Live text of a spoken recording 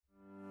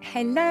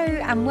Hello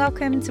and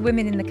welcome to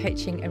Women in the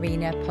Coaching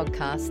Arena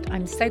podcast.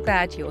 I'm so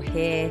glad you're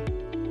here.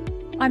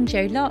 I'm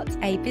Jo Lott,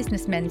 a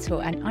business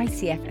mentor and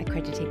ICF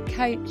accredited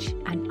coach,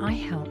 and I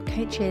help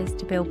coaches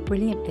to build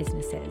brilliant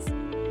businesses.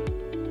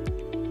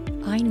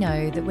 I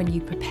know that when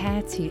you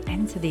prepare to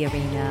enter the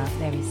arena,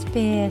 there is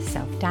fear,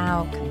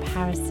 self-doubt,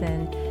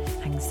 comparison,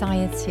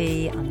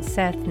 anxiety,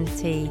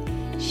 uncertainty,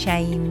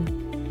 shame.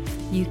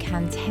 You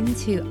can tend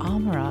to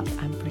armour up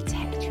and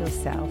protect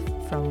yourself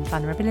from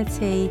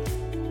vulnerability.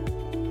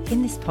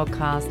 In this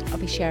podcast, I'll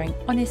be sharing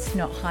honest,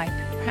 not hype,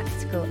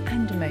 practical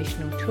and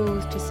emotional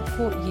tools to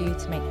support you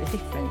to make the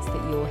difference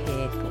that you're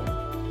here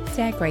for.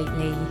 Dare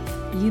greatly,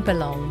 you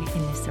belong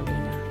in this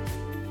arena.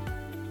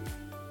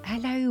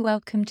 Hello,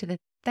 welcome to the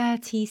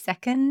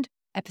 32nd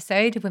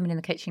episode of Women in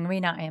the Coaching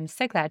Arena. I am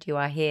so glad you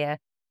are here.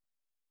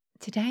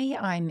 Today,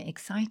 I'm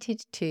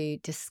excited to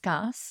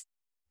discuss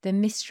the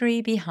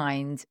mystery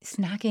behind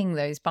snagging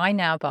those buy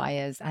now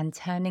buyers and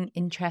turning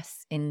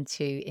interests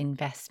into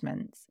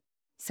investments.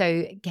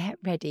 So get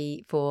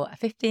ready for a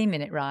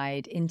 15-minute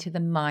ride into the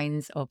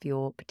minds of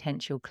your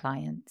potential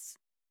clients.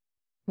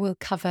 We'll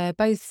cover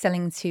both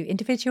selling to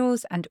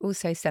individuals and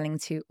also selling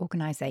to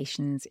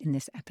organizations in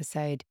this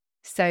episode.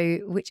 So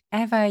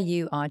whichever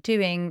you are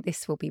doing,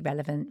 this will be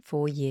relevant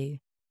for you.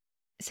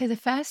 So the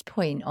first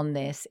point on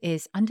this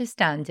is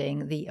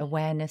understanding the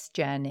awareness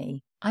journey,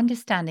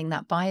 understanding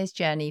that buyer's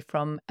journey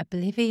from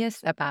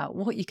oblivious about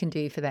what you can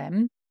do for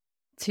them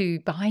to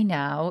buy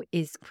now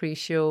is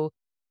crucial.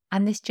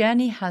 And this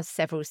journey has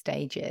several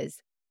stages.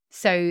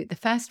 So the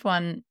first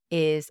one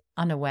is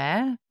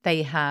unaware.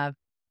 They have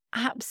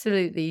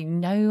absolutely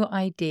no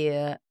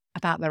idea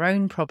about their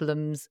own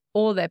problems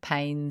or their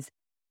pains.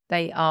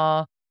 They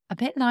are a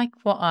bit like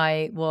what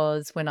I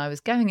was when I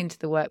was going into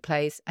the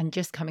workplace and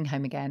just coming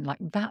home again. Like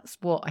that's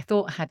what I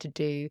thought I had to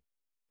do.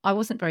 I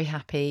wasn't very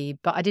happy,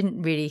 but I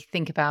didn't really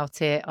think about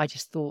it. I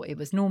just thought it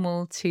was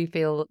normal to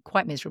feel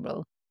quite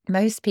miserable.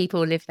 Most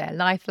people live their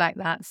life like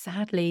that,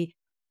 sadly,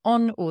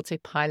 on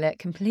autopilot,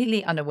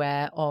 completely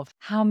unaware of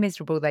how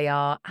miserable they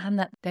are and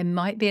that there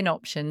might be an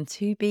option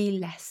to be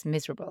less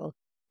miserable.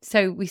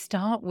 So we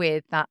start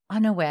with that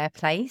unaware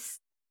place.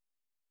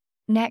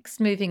 Next,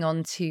 moving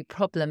on to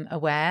problem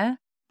aware.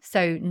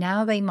 So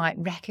now they might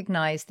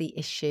recognize the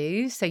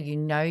issue. So you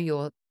know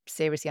you're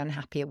seriously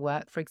unhappy at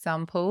work, for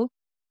example,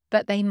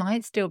 but they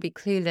might still be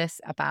clueless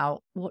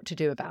about what to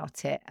do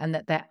about it and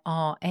that there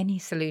are any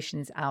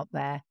solutions out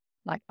there.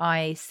 Like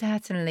I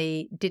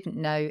certainly didn't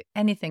know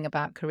anything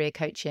about career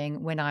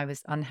coaching when I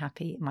was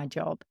unhappy in my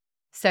job.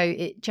 So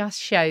it just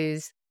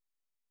shows,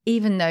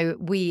 even though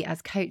we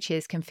as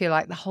coaches can feel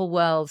like the whole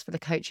world's for the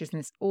coaches and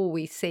it's all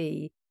we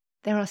see,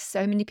 there are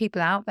so many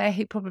people out there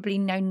who probably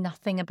know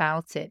nothing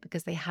about it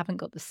because they haven't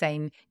got the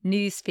same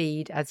news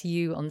feed as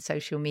you on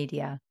social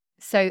media.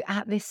 So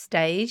at this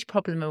stage,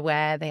 problem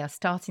aware, they are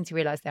starting to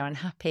realize they're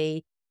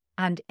unhappy,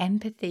 and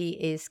empathy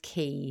is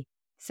key.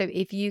 So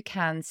if you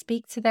can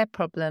speak to their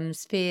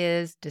problems,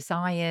 fears,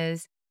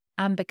 desires,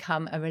 and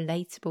become a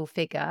relatable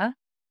figure,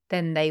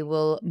 then they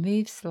will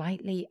move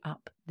slightly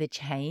up the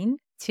chain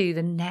to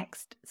the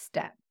next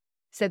step.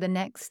 So the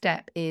next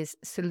step is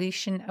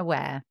solution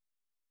aware.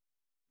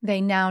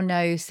 They now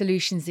know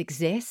solutions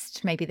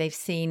exist. Maybe they've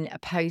seen a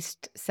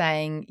post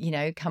saying,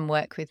 come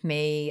work with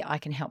me. I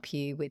can help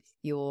you with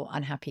your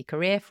unhappy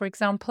career, for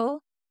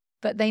example.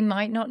 But they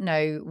might not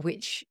know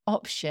which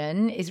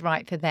option is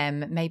right for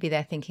them. Maybe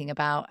they're thinking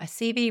about a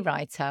CV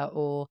writer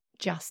or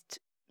just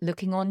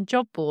looking on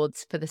job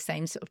boards for the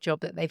same sort of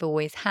job that they've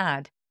always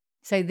had.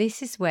 So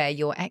this is where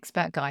your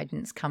expert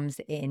guidance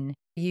comes in.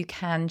 You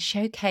can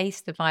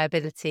showcase the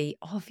viability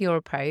of your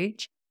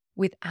approach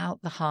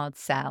without the hard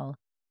sell.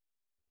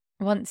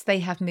 Once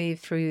they have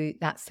moved through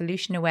that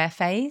solution aware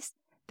phase,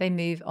 they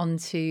move on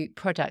to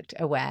product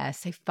aware.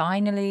 So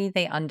finally,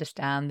 they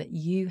understand that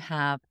you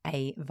have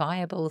a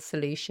viable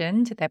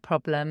solution to their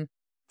problem.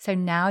 So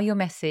now your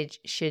message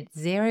should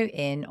zero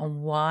in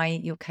on why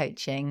your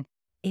coaching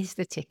is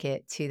the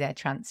ticket to their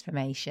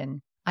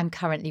transformation. I'm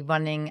currently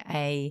running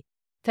a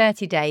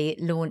 30-day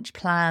launch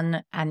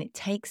plan, and it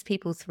takes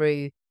people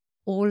through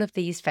all of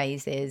these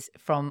phases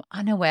from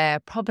unaware,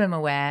 problem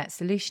aware,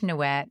 solution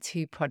aware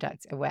to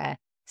product aware.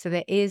 So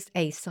there is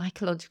a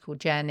psychological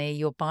journey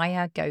your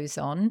buyer goes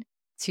on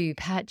to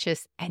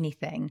purchase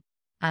anything.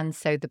 And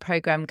so the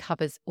program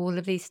covers all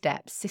of these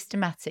steps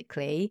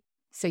systematically.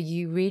 So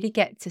you really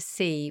get to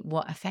see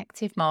what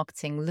effective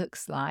marketing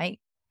looks like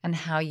and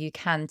how you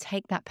can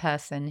take that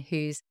person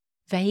who's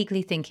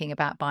vaguely thinking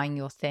about buying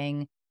your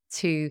thing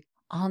to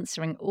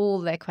answering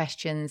all their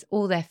questions,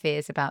 all their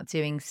fears about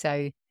doing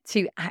so,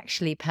 to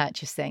actually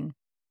purchasing.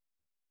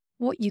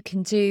 What you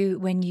can do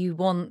when you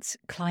want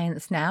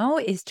clients now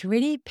is to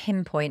really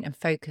pinpoint and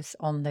focus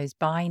on those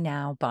buy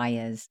now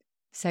buyers.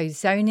 So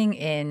zoning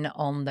in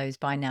on those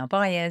buy now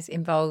buyers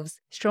involves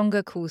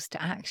stronger calls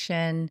to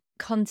action,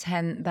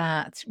 content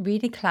that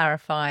really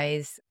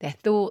clarifies their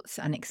thoughts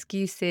and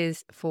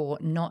excuses for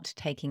not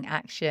taking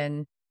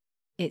action.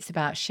 It's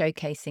about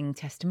showcasing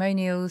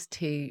testimonials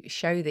to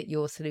show that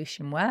your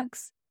solution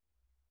works.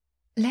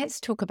 Let's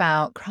talk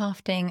about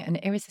crafting an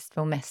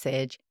irresistible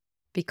message,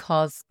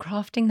 because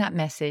crafting that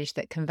message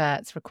that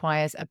converts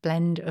requires a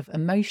blend of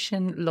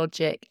emotion,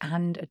 logic,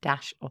 and a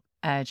dash of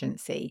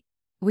urgency.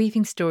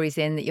 Weaving stories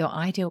in that your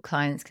ideal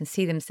clients can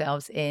see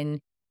themselves in,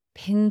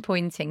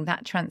 pinpointing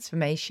that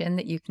transformation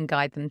that you can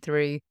guide them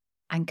through,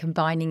 and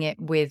combining it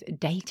with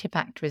data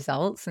backed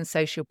results and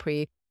social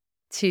proof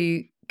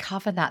to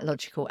cover that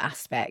logical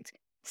aspect.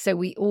 So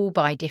we all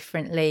buy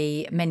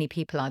differently. Many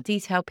people are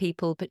detail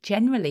people, but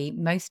generally,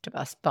 most of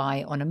us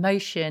buy on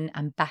emotion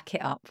and back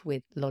it up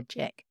with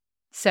logic.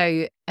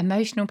 So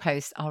emotional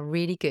posts are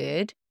really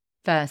good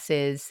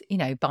versus,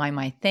 buy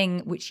my thing,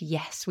 which,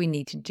 yes, we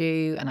need to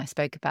do. And I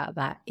spoke about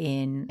that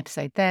in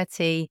episode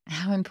 30,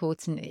 how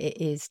important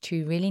it is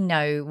to really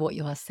know what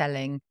you are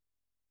selling.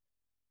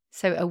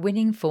 So a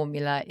winning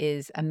formula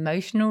is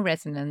emotional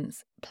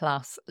resonance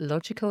plus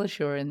logical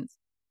assurance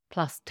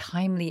plus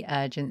timely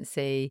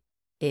urgency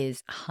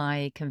is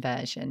high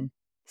conversion.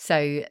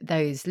 So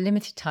those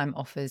limited time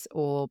offers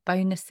or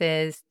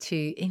bonuses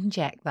to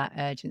inject that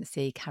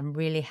urgency can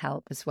really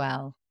help as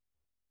well.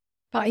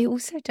 But I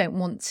also don't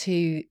want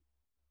to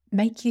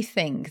make you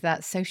think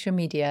that social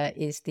media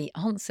is the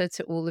answer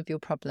to all of your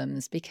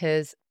problems,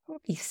 because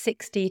probably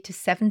 60 to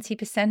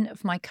 70%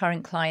 of my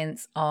current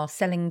clients are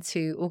selling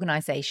to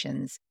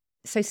organizations.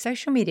 So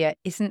social media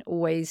isn't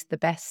always the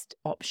best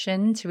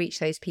option to reach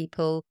those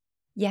people.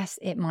 Yes,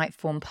 it might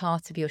form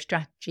part of your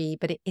strategy,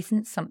 but it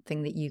isn't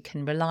something that you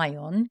can rely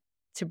on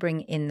to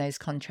bring in those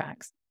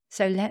contracts.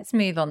 So let's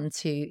move on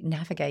to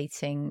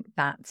navigating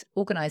that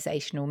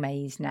organizational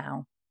maze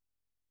now.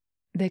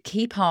 The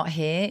key part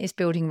here is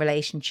building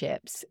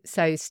relationships.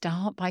 So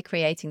start by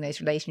creating those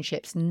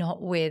relationships,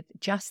 not with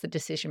just the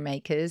decision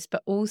makers,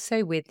 but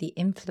also with the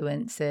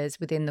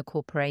influencers within the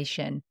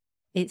corporation.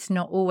 It's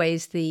not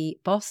always the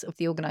boss of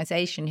the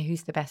organization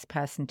who's the best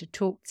person to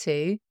talk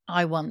to.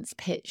 I once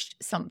pitched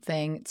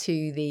something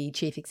to the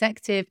chief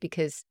executive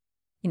because,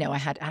 I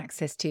had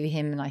access to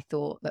him and I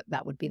thought that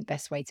that would be the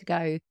best way to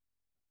go.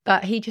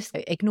 But he just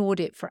ignored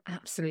it for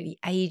absolutely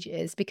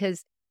ages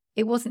because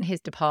it wasn't his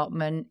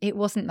department. It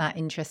wasn't that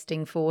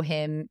interesting for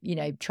him,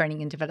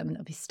 training and development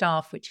of his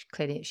staff, which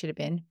clearly it should have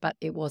been, but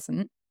it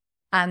wasn't.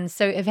 And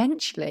so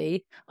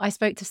eventually I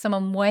spoke to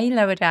someone way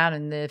lower down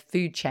in the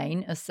food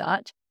chain as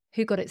such,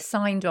 who got it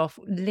signed off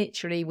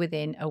literally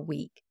within a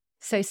week.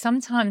 So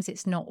sometimes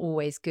it's not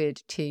always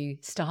good to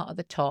start at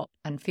the top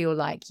and feel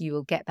like you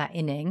will get that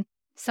inning.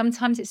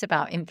 Sometimes it's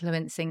about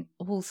influencing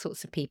all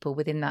sorts of people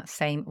within that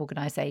same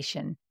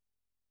organization.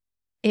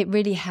 It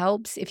really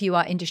helps if you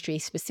are industry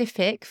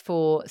specific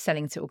for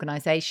selling to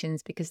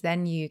organizations, because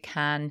then you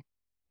can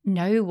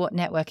know what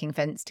networking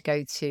events to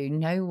go to,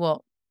 know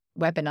what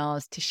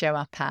webinars to show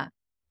up at,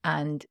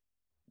 and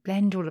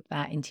blend all of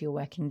that into your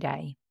working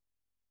day.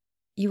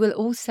 You will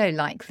also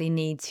likely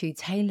need to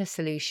tailor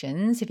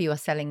solutions if you are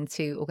selling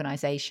to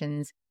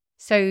organizations.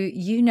 So,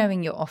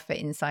 knowing your offer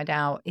inside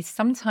out is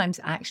sometimes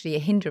actually a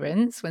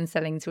hindrance when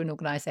selling to an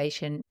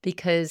organization,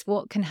 because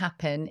what can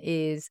happen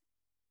is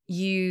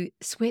you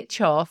switch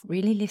off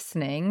really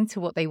listening to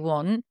what they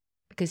want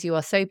because you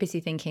are so busy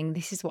thinking,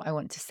 this is what I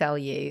want to sell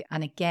you.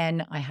 And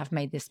again, I have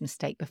made this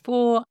mistake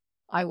before.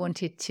 I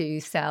wanted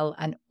to sell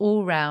an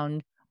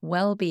all-round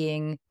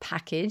well-being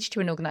package to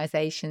an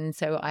organization.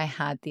 So I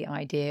had the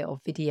idea of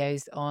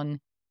videos on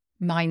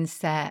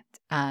mindset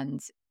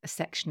and a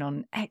section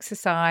on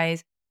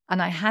exercise.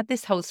 And I had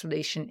this whole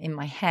solution in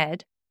my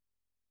head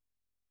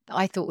that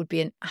I thought would be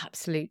an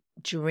absolute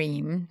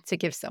dream to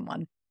give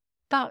someone.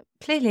 But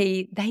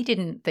clearly, they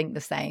didn't think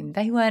the same.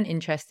 They weren't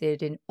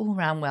interested in all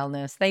round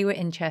wellness. They were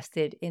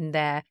interested in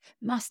their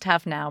must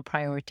have now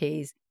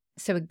priorities.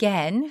 So,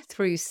 again,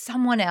 through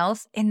someone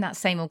else in that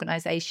same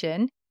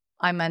organization,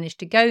 I managed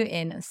to go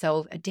in and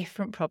solve a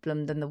different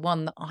problem than the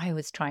one that I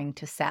was trying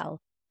to sell.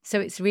 So,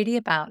 it's really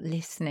about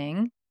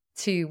listening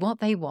to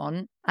what they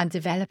want and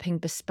developing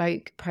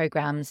bespoke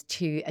programs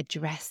to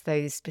address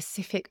those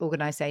specific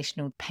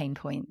organizational pain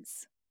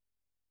points.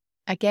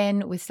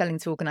 Again, with selling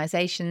to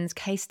organizations,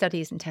 case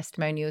studies and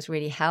testimonials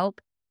really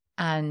help,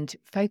 and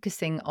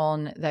focusing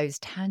on those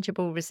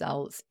tangible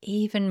results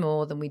even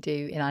more than we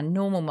do in our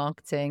normal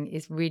marketing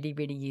is really,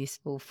 really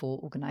useful for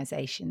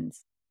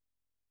organizations.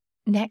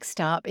 Next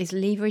up is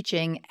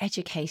leveraging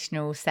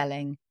educational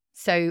selling.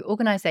 So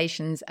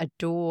organizations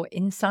adore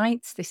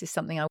insights. This is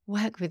something I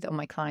work with on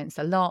my clients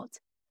a lot,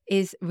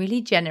 is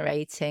really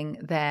generating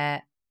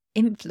their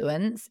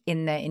influence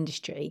in their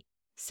industry.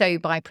 So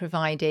by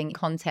providing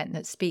content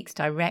that speaks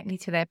directly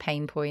to their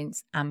pain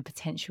points and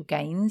potential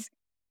gains,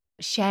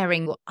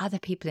 sharing what other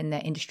people in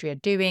their industry are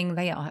doing,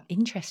 they are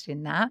interested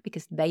in that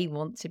because they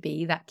want to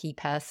be that key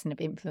person of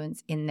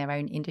influence in their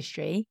own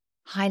industry,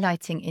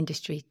 highlighting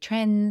industry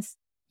trends.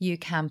 You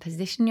can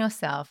position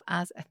yourself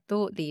as a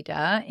thought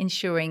leader,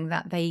 ensuring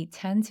that they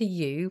turn to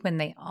you when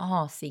they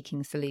are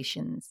seeking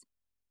solutions.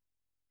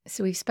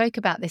 So we've spoke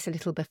about this a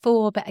little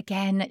before, but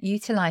again,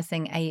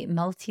 utilizing a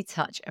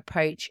multi-touch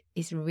approach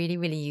is really,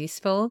 really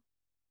useful.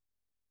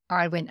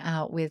 I went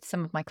out with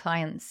some of my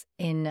clients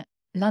in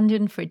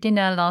London for a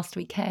dinner last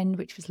weekend,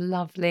 which was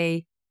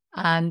lovely.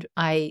 And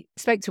I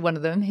spoke to one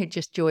of them who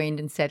just joined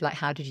and said, like,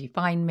 how did you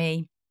find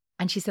me?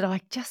 And she said, oh,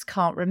 I just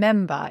can't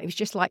remember. It was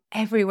just like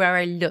everywhere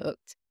I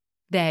looked,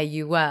 there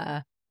you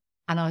were.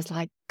 And I was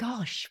like,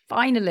 gosh,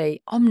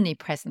 finally,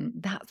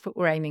 omnipresent. That's what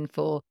we're aiming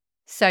for.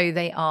 So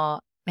they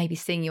are maybe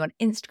seeing you on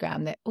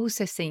Instagram. They're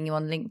also seeing you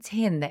on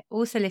LinkedIn. They're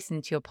also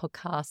listening to your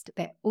podcast.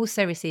 They're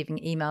also receiving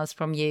emails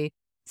from you.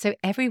 So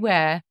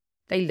everywhere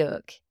they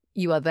look,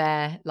 you are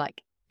there,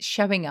 like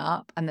showing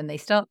up. And then they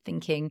start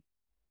thinking,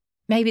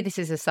 maybe this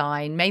is a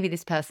sign. Maybe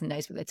this person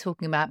knows what they're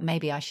talking about.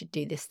 Maybe I should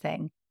do this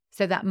thing.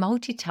 So that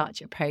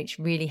multi-touch approach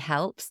really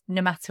helps,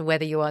 no matter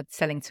whether you are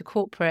selling to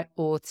corporate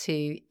or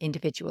to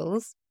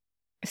individuals.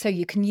 So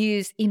you can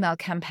use email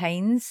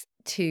campaigns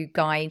to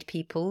guide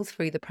people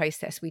through the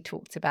process we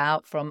talked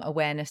about, from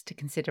awareness to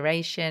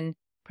consideration,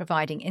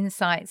 providing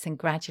insights and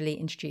gradually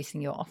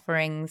introducing your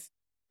offerings.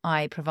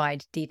 I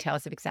provide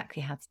details of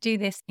exactly how to do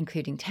this,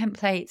 including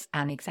templates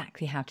and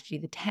exactly how to do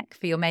the tech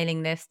for your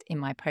mailing list in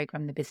my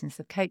program, The Business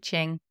of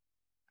Coaching.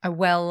 A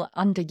well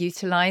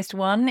underutilized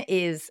one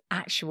is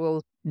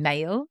actual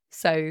mail.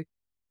 So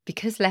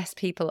because less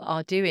people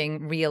are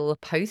doing real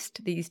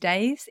post these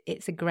days,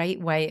 it's a great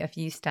way of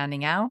you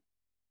standing out.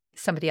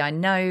 Somebody I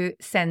know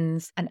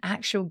sends an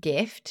actual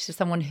gift to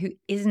someone who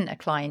isn't a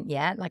client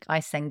yet. Like I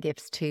send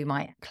gifts to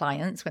my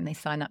clients when they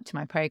sign up to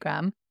my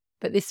program.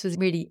 But this was a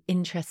really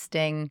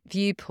interesting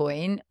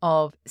viewpoint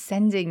of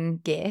sending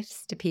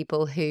gifts to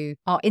people who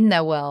are in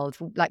their world,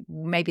 like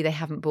maybe they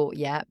haven't bought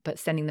yet, but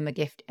sending them a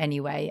gift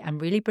anyway,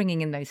 and really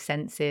bringing in those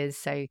senses.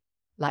 So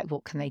like,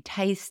 what can they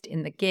taste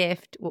in the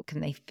gift? What can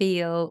they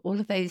feel? All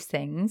of those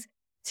things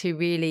to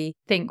really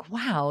think,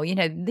 wow,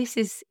 this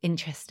is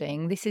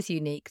interesting. This is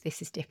unique.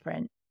 This is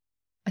different.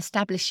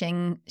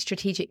 Establishing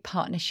strategic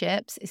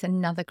partnerships is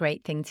another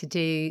great thing to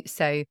do.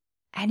 So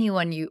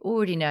anyone you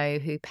already know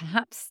who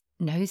perhaps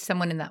knows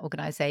someone in that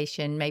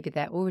organization, maybe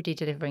they're already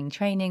delivering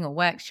training or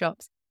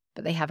workshops,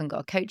 but they haven't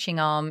got a coaching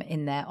arm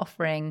in their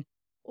offering,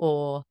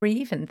 or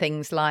even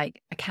things like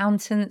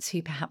accountants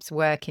who perhaps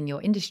work in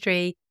your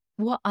industry.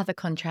 What other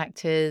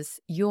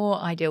contractors your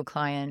ideal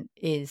client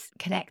is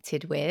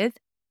connected with,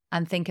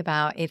 and think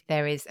about if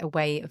there is a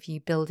way of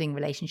you building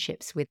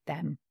relationships with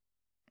them.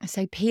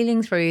 So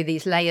peeling through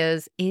these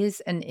layers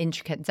is an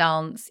intricate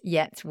dance,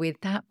 yet with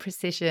that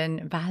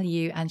precision,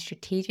 value, and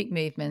strategic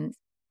movements,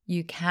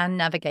 you can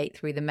navigate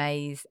through the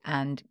maze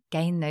and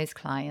gain those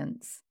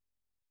clients.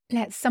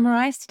 Let's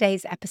summarize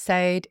today's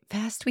episode.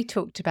 First, we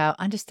talked about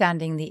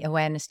understanding the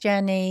awareness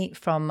journey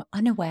from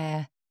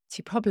unaware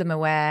to problem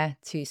aware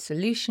to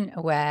solution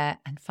aware,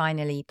 and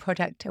finally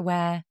product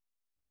aware.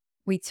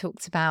 We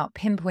talked about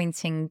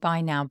pinpointing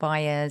buy now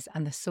buyers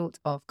and the sort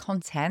of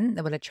content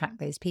that will attract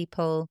those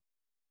people.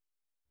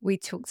 We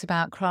talked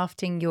about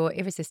crafting your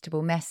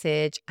irresistible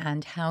message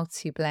and how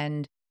to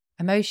blend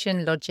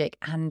emotion, logic,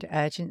 and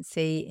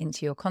urgency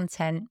into your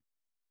content.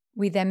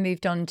 We then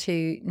moved on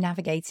to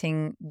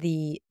navigating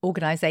the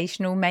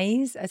organizational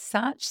maze as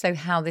such. So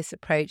how this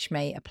approach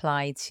may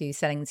apply to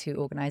selling to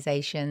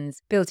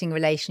organizations, building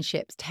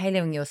relationships,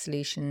 tailoring your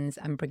solutions,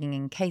 and bringing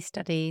in case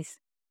studies.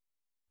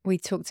 We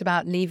talked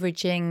about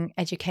leveraging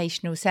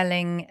educational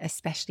selling,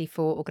 especially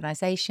for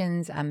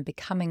organizations, and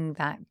becoming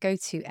that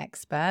go-to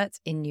expert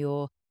in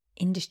your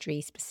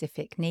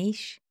industry-specific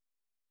niche.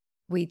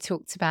 We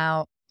talked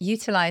about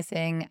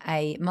utilizing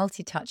a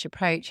multi-touch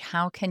approach.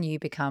 How can you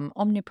become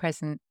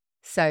omnipresent?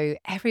 So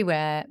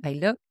everywhere they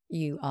look,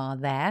 you are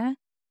there.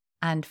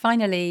 And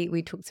finally,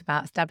 we talked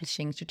about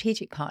establishing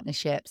strategic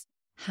partnerships.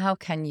 How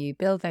can you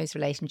build those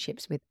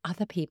relationships with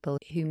other people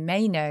who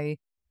may know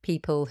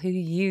people who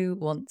you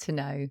want to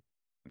know?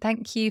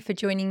 Thank you for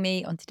joining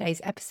me on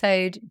today's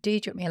episode. Do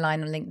drop me a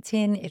line on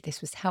LinkedIn if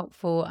this was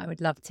helpful. I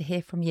would love to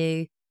hear from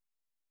you.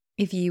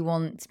 If you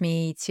want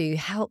me to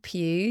help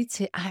you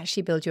to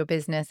actually build your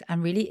business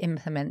and really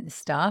implement this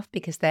stuff,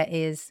 because there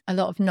is a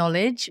lot of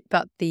knowledge,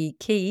 but the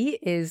key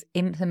is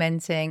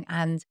implementing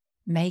and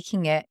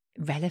making it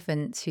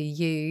relevant to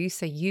you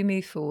so you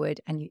move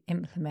forward and you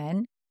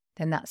implement,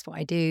 then that's what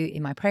I do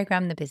in my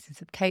program, The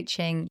Business of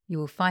Coaching. You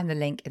will find the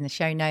link in the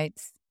show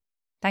notes.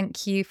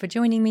 Thank you for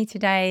joining me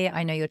today.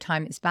 I know your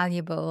time is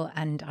valuable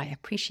and I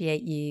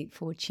appreciate you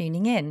for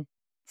tuning in.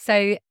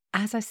 So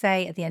as I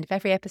say at the end of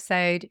every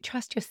episode,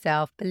 trust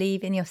yourself,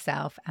 believe in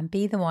yourself, and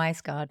be the wise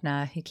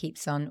gardener who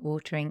keeps on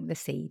watering the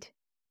seed.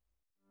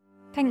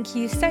 Thank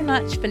you so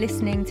much for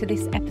listening to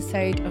this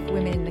episode of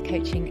Women in the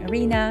Coaching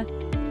Arena.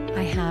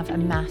 I have a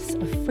mass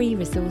of free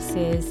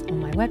resources on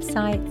my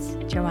website,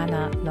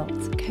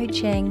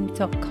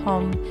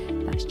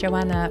 joannalotcoaching.com. That's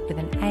Joanna with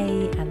an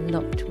A and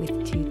Lot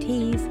with 2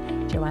 T's,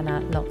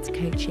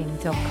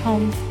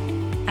 joannalotcoaching.com.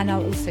 And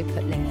I'll also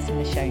put links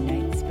in the show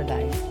notes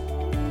below.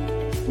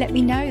 Let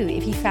me know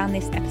if you found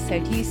this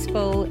episode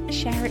useful,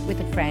 share it with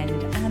a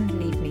friend, and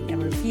leave me a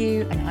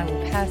review, and I will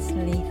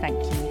personally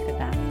thank you for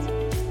that.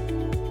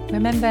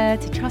 Remember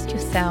to trust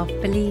yourself,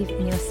 believe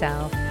in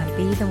yourself, and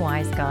be the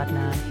wise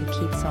gardener who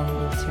keeps on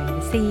watering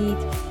the seed.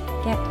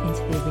 Get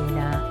into the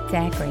arena,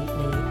 dare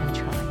greatly,